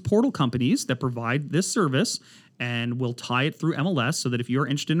one of these portal companies that provide this service, and will tie it through MLS so that if you're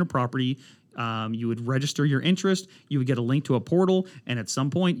interested in a property, you would register your interest, you would get a link to a portal, and at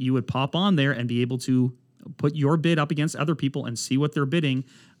some point you would pop on there and be able to put your bid up against other people and see what they're bidding.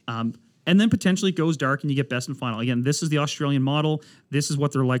 And then potentially it goes dark and you get best and final. Again, this is the Australian model. This is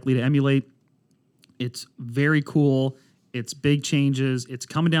what they're likely to emulate. It's very cool. It's big changes. It's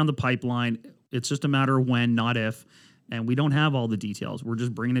coming down the pipeline. It's just a matter of when, not if. And we don't have all the details. We're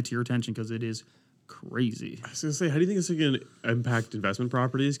just bringing it to your attention because it is crazy. I was going to say, how do you think this is going to impact investment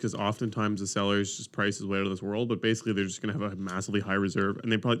properties? Because oftentimes the sellers just prices way out of this world, but basically they're just going to have a massively high reserve,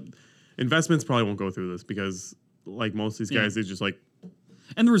 and investments probably won't go through this because, like most of these guys, they just like.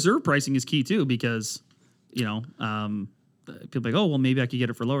 And the reserve pricing is key too, because people are like, oh well, maybe I could get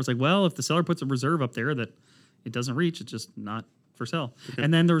it for lower. It's like, well, if the seller puts a reserve up there that it doesn't reach, it's just not for sale. Okay.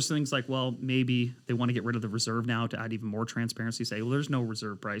 And then there's things like, well, maybe they want to get rid of the reserve now to add even more transparency. Say, well, there's no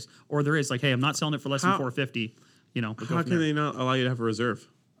reserve price, or there is. Like, hey, I'm not selling it for less than $450. How can they not allow you to have a reserve?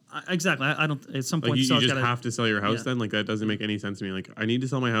 Exactly. I don't. At some point, you just have to sell your house. Then, like, that doesn't make any sense to me. Like, I need to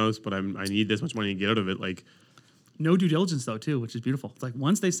sell my house, but I need this much money to get out of it. Like, No due diligence though, too, which is beautiful. It's like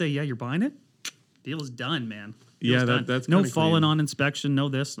once they say, yeah, you're buying it, deal is done, man. Yeah, that's no falling on inspection, no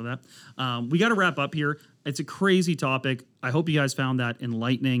this, no that. We got to wrap up here. It's a crazy topic. I hope you guys found that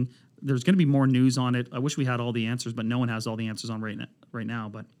enlightening. There's going to be more news on it. I wish we had all the answers, but no one has all the answers on right now.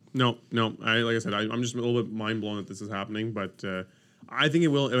 But no. Like I said, I'm just a little bit mind blown that this is happening, but I think it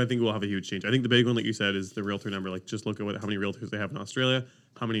will. And I think it will have a huge change. I think the big one, like you said, is the realtor number. Like, just look at how many realtors they have in Australia,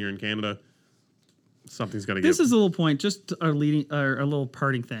 how many are in Canada. Something's got to give. This is a little point, just a little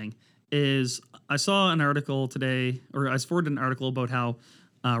parting thing. Is I saw an article today, or I was forwarded an article about how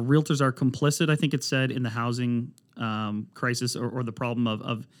realtors are complicit, I think it said, in the housing crisis or the problem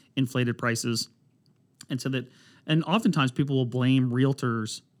of inflated prices. And so that, and oftentimes people will blame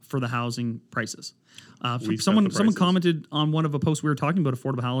realtors for the housing prices. Someone commented on one of the posts we were talking about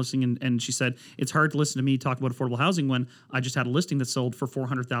affordable housing, and she said, it's hard to listen to me talk about affordable housing when I just had a listing that sold for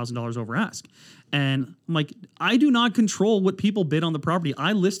 $400,000 over ask. And I'm like, I do not control what people bid on the property.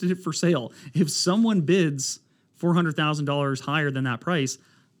 I listed it for sale. If someone bids $400,000 higher than that price,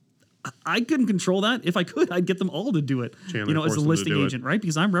 I couldn't control that. If I could, I'd get them all to do it, Chandler as a listing agent, right?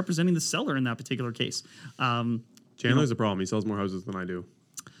 Because I'm representing the seller in that particular case. Chandler's a problem. He sells more houses than I do.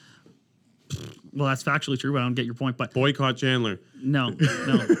 Well, that's factually true, but I don't get your point. But boycott Chandler. No.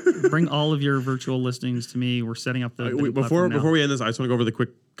 Bring all of your virtual listings to me. We're setting up the before we end this, I just want to go over the quick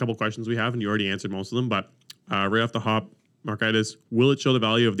couple questions we have, and you already answered most of them. But right off the hop, Markitis, will it show the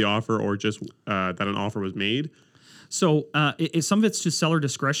value of the offer or just that an offer was made? So some of it's just seller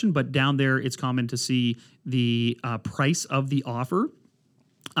discretion, but down there it's common to see the price of the offer.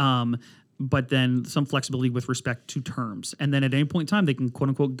 But then some flexibility with respect to terms. And then at any point in time, they can, quote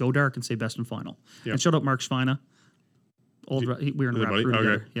unquote, go dark and say best and final. Yep. And shout out Mark Schweina. We were in a rap crew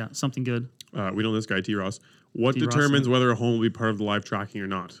together. Okay. Yeah, something good. We know this guy, T. Ross. What determines whether a home will be part of the live tracking or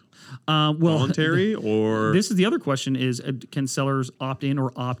not? Voluntary or... This is the other question is, can sellers opt in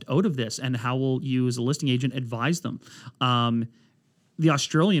or opt out of this? And how will you as a listing agent advise them? The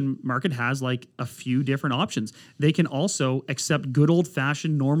Australian market has like a few different options. They can also accept good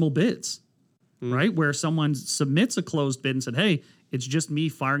old-fashioned normal bids. Right, where someone submits a closed bid and said, "Hey, it's just me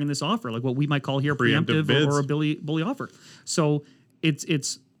firing this offer," like what we might call here preemptive or a bully offer. So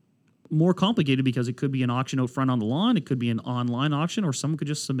it's more complicated because it could be an auction out front on the lawn, it could be an online auction, or someone could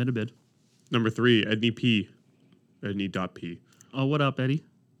just submit a bid. Number 3, Edney P. Edney.P. Oh, what up, Eddie?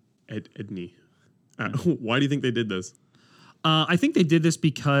 Edney. Why do you think they did this? I think they did this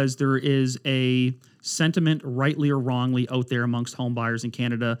because there is a sentiment, rightly or wrongly, out there amongst home buyers in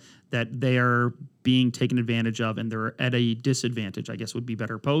Canada that they are being taken advantage of and they're at a disadvantage, I guess would be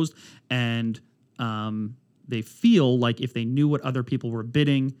better posed. And they feel like if they knew what other people were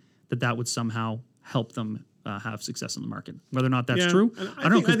bidding, that would somehow help them have success in the market. Whether or not that's true, I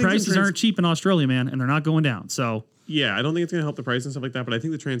don't know, because prices aren't cheap in Australia, man, and they're not going down. So yeah, I don't think it's going to help the price and stuff like that, but I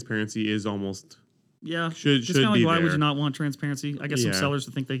think the transparency is almost... Yeah, should kind of like, be why there. would you not want transparency? I guess some sellers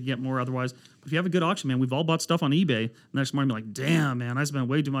would think they could get more otherwise. But if you have a good auction, man, we've all bought stuff on eBay. The next morning, be like, damn, man, I spent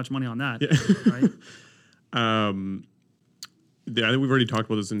way too much money on that. Yeah. Right? I think we've already talked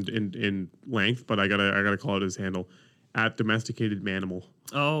about this in length, but I gotta call it his handle at Domesticated Manimal.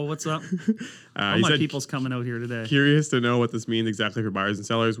 Oh, what's up? All my people's coming out here today. Curious to know what this means exactly for buyers and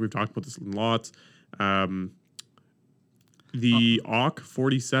sellers. We've talked about this in lots. The AUK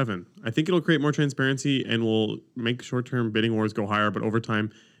 47. I think it'll create more transparency and will make short-term bidding wars go higher, but over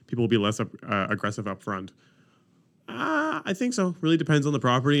time, people will be less aggressive up front. I think so. Really depends on the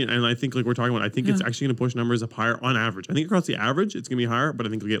property, and I think like we're talking about, I think it's actually going to push numbers up higher on average. I think across the average, it's going to be higher, but I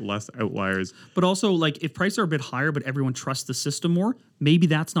think you'll get less outliers. But also, like if prices are a bit higher, but everyone trusts the system more, maybe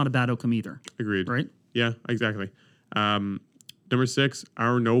that's not a bad outcome either. Agreed. Right? Yeah, exactly. Number 6,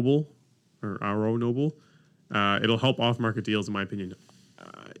 Our Noble. It'll help off-market deals, in my opinion.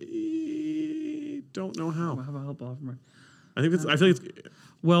 I don't know how. How about help off-market? I think I feel like it's...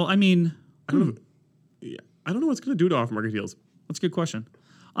 Well, I mean... I don't know what it's going to do to off-market deals. That's a good question.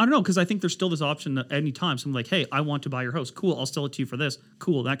 I don't know, because I think there's still this option at any time. Someone like, hey, I want to buy your house. Cool, I'll sell it to you for this.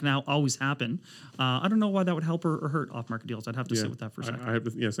 Cool, that can now always happen. I don't know why that would help or hurt off-market deals. I'd have to sit with that for a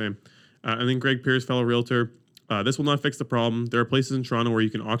second. Same. And then Greg Pierce, fellow realtor. This will not fix the problem. There are places in Toronto where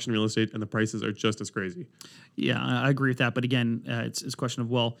you can auction real estate and the prices are just as crazy. Yeah, I agree with that. But again, it's a question of,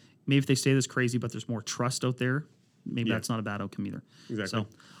 well, maybe if they stay this crazy, but there's more trust out there, maybe that's not a bad outcome either. Exactly. So,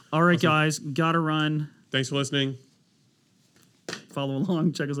 all right, guys, gotta run. Thanks for listening. Follow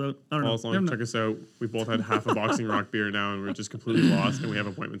along. Check us out. I don't know. Check us out. We both had half a Boxing Rock beer now, and we're just completely lost, and we have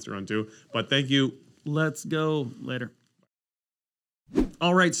appointments to run too. But thank you. Let's go. Later.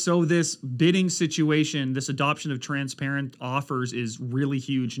 All right, so this bidding situation, this adoption of transparent offers is really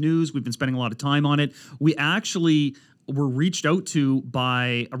huge news. We've been spending a lot of time on it. We actually were reached out to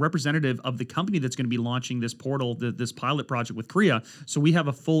by a representative of the company that's going to be launching this portal, this pilot project with Krea. So we have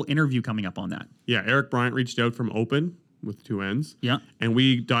a full interview coming up on that. Yeah, Eric Bryant reached out from Open with 2 N's. Yeah. And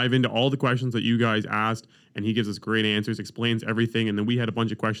we dive into all the questions that you guys asked, and he gives us great answers, explains everything. And then we had a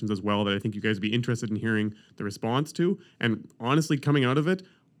bunch of questions as well that I think you guys would be interested in hearing the response to. And honestly, coming out of it,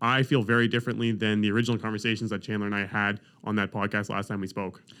 I feel very differently than the original conversations that Chandler and I had on that podcast last time we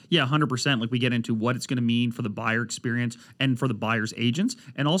spoke. Yeah, 100%. Like we get into what it's going to mean for the buyer experience and for the buyer's agents,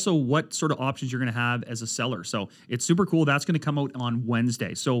 and also what sort of options you're going to have as a seller. So it's super cool. That's going to come out on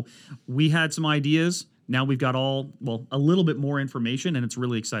Wednesday. So we had some ideas. Now we've got a little bit more information, and it's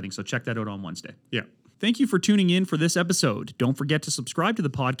really exciting. So check that out on Wednesday. Yeah. Thank you for tuning in for this episode. Don't forget to subscribe to the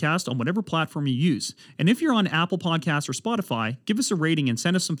podcast on whatever platform you use. And if you're on Apple Podcasts or Spotify, give us a rating and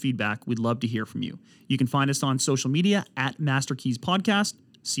send us some feedback. We'd love to hear from you. You can find us on social media at Master Keys Podcast.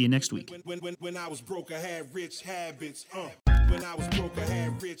 See you next week. When I was broke, I had rich habits. When I was broke, I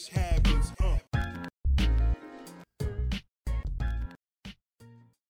had rich habits.